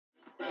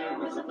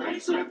is a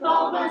place with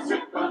all the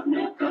zip of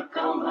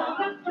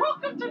Nuka-Cola.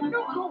 Welcome to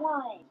Nuka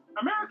World,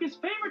 America's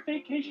favorite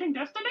vacation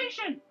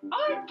destination.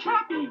 I'm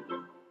Cappy.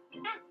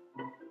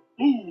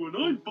 Oh, and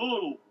I'm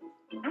Bottle.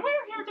 And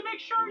we're here to make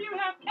sure you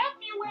have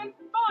FUN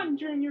fun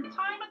during your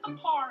time at the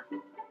park.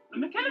 The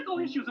mechanical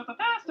issues of the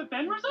past have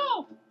been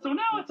resolved, so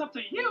now it's up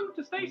to you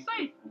to stay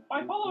safe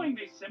by following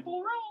these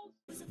simple rules.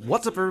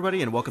 What's up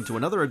everybody, and welcome to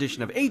another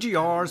edition of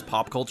AGR's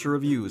Pop Culture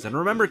Reviews. And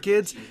remember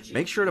kids,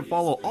 make sure to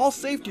follow all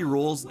safety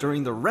rules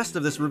during the rest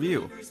of this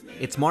review.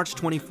 It's March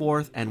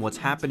 24th, and what's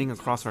happening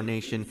across our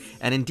nation,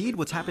 and indeed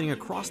what's happening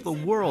across the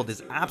world,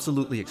 is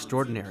absolutely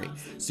extraordinary.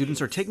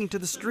 Students are taking to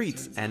the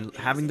streets and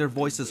having their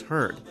voices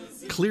heard.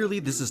 Clearly,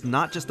 this is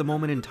not just a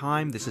moment in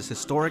time, this is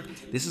historic,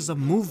 this is a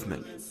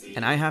movement.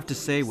 And I have to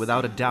say,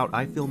 without a doubt,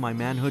 I feel my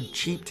manhood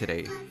cheap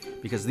today,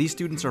 because these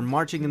students are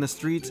marching in the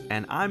streets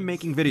and I'm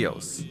making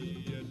videos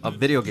of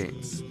video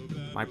games.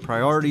 My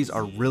priorities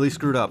are really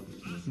screwed up,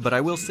 but I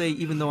will say,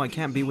 even though I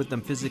can't be with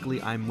them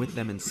physically, I'm with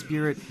them in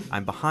spirit,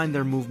 I'm behind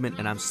their movement,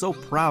 and I'm so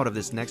proud of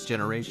this next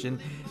generation,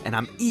 and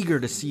I'm eager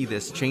to see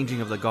this changing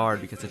of the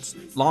guard because it's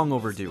long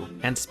overdue.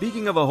 And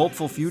speaking of a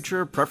hopeful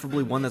future,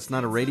 preferably one that's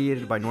not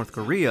irradiated by North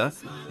Korea,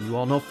 you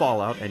all know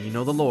Fallout and you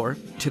know the lore,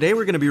 today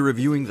we're going to be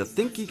reviewing the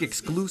ThinkGEEK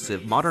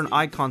exclusive modern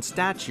icon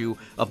statue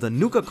of the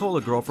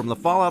Nuka-Cola girl from the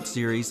Fallout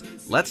series.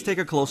 Let's take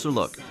a closer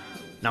look.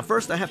 Now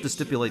first I have to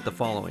stipulate the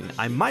following.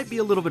 I might be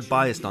a little bit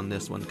biased on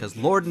this one because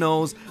Lord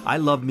knows I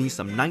love me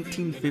some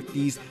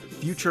 1950s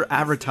future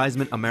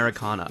advertisement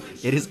Americana.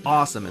 It is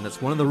awesome, and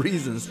that's one of the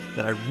reasons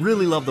that I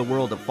really love the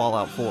world of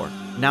Fallout 4.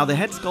 Now the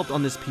head sculpt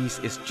on this piece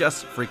is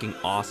just freaking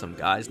awesome,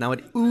 guys. Now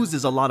it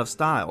oozes a lot of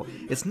style.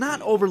 It's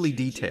not overly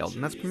detailed,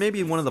 and that's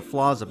maybe one of the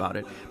flaws about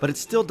it, but it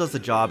still does the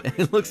job and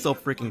it looks so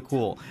freaking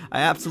cool.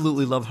 I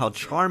absolutely love how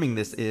charming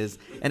this is,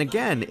 and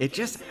again, it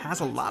just has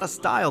a lot of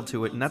style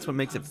to it, and that's what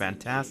makes it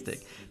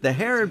fantastic. The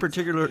hair in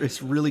particular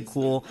is really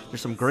cool,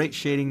 there's some great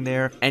shading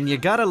there, and you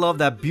gotta love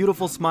that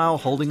beautiful smile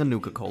holding a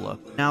Nuka-Cola.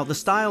 Now the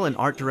style and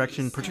art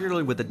direction,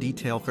 particularly with the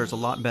detail, fares a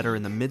lot better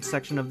in the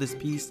midsection of this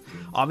piece.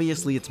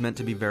 Obviously it's meant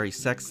to be very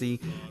sexy.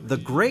 The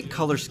great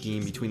color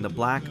scheme between the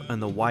black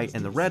and the white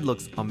and the red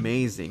looks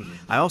amazing.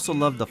 I also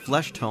love the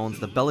flesh tones,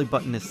 the belly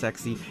button is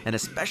sexy, and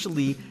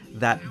especially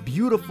that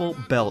beautiful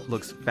belt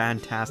looks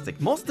fantastic.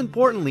 Most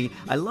importantly,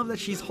 I love that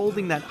she's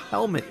holding that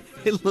helmet.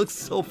 It looks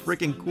so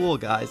freaking cool,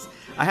 guys.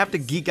 I have to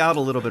geek out a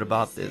little bit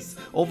about this.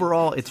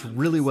 Overall, it's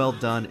really well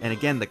done, and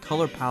again, the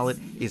color palette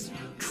is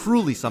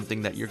truly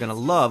something that you're gonna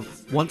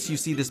love once you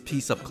see this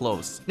piece up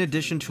close. In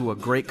addition to a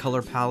great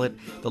color palette,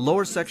 the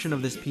lower section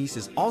of this piece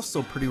is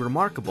also pretty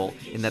remarkable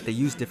in that they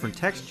use different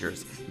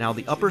textures. Now,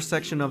 the upper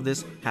section of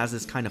this has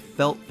this kind of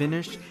felt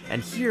finish,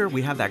 and here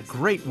we have that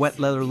great wet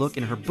leather look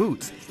in her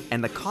boots,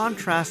 and the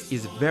contrast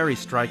is very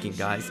striking,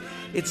 guys.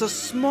 It's a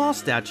small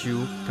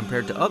statue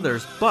compared to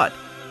others, but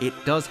it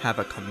does have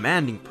a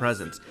commanding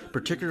presence,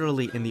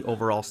 particularly in the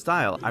overall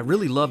style. I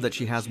really love that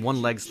she has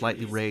one leg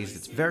slightly raised,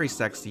 it's very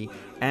sexy,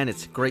 and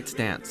it's great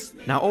stance.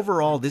 Now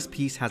overall, this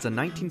piece has a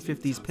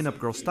 1950s pinup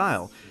girl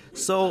style,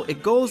 so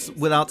it goes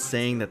without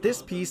saying that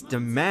this piece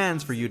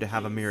demands for you to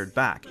have a mirrored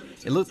back.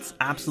 It looks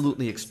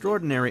absolutely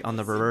extraordinary on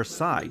the reverse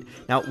side.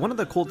 Now, one of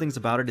the cool things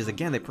about it is,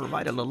 again, they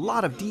provided a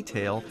lot of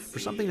detail for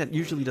something that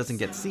usually doesn't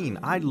get seen.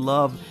 I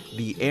love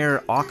the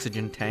air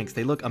oxygen tanks,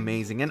 they look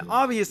amazing, and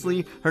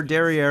obviously her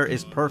derriere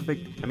is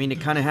perfect. I mean, it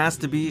kind of has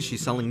to be,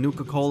 she's selling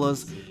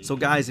Nuka-Colas, so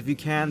guys, if you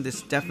can,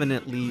 this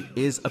definitely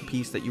is a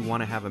piece that you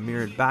want to have a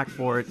mirrored back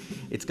for it.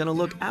 It's gonna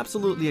look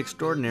absolutely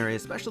extraordinary,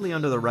 especially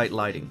under the right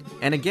lighting.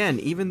 And again,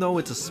 even though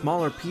it's a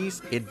smaller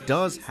piece, it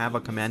does have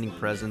a commanding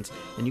presence,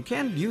 and you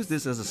can use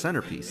this as a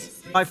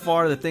centerpiece. By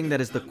far, the thing that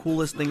is the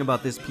coolest thing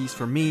about this piece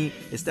for me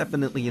is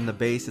definitely in the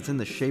base. It's in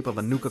the shape of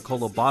a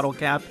Nuka-Cola bottle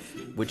cap,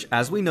 which,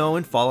 as we know,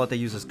 in Fallout they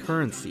use as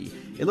currency.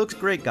 It looks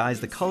great,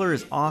 guys. The color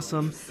is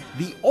awesome.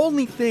 The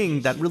only thing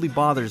that really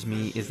bothers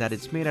me is that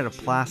it's made out of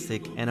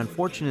plastic, and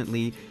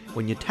unfortunately,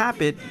 when you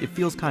tap it, it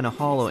feels kind of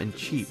hollow and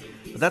cheap.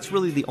 But that's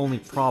really the only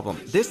problem.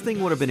 This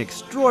thing would have been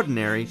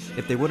extraordinary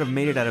if they would have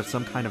made it out of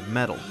some kind of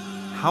metal.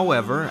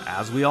 However,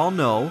 as we all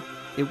know,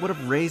 it would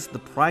have raised the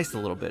price a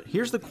little bit.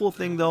 Here's the cool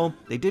thing though,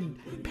 they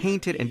did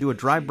paint it and do a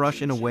dry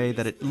brush in a way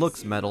that it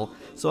looks metal,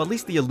 so at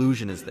least the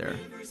illusion is there.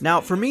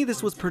 Now, for me,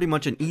 this was pretty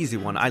much an easy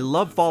one. I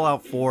love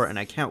Fallout 4, and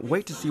I can't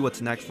wait to see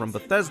what's next from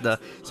Bethesda,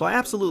 so I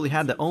absolutely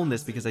had to own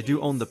this because I do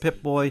own the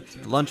Pip-Boy,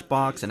 the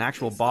lunchbox, an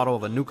actual bottle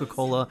of a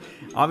Nuka-Cola.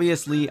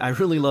 Obviously, I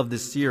really love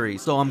this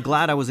series, so I'm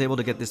glad I was able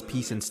to get this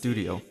piece in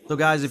studio. So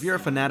guys, if you're a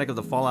fanatic of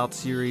the Fallout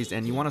series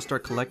and you want to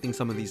start collecting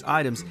some of these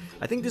items,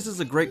 I think this is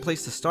a great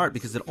place to start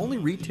because it only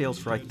retails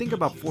for I think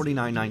about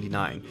 $49.99.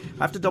 I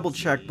have to double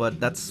check, but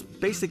that's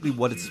basically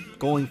what it's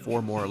going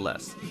for more or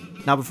less.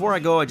 Now before I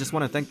go, I just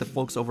want to thank the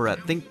folks over at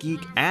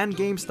ThinkGEEK and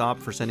GameStop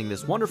for sending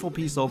this wonderful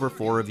piece over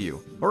for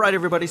review. Alright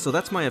everybody, so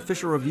that's my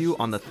official review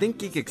on the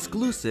ThinkGEEK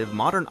exclusive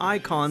Modern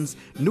Icons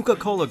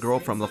Nuka-Cola girl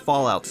from the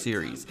Fallout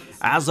series.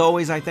 As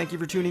always, I thank you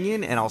for tuning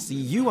in, and I'll see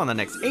you on the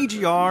next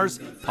AGR's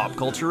Pop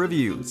Culture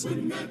Reviews.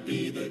 Wouldn't that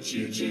be the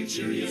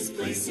cheeriest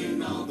place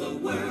in all the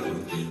world,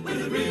 where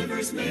the river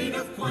universe made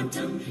of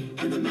quantum,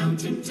 and the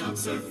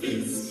mountaintops are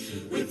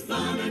fizz, with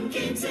fun and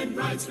games and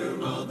rides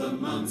for all the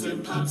moms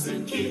and pops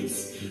and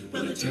kids.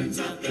 Well, it turns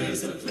out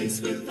there's a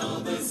place with all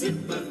the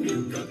zip of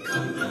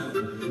Nuka-Cola.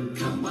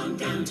 Come on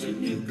down to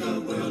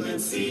Nuka World and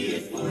see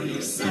it for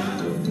yourself.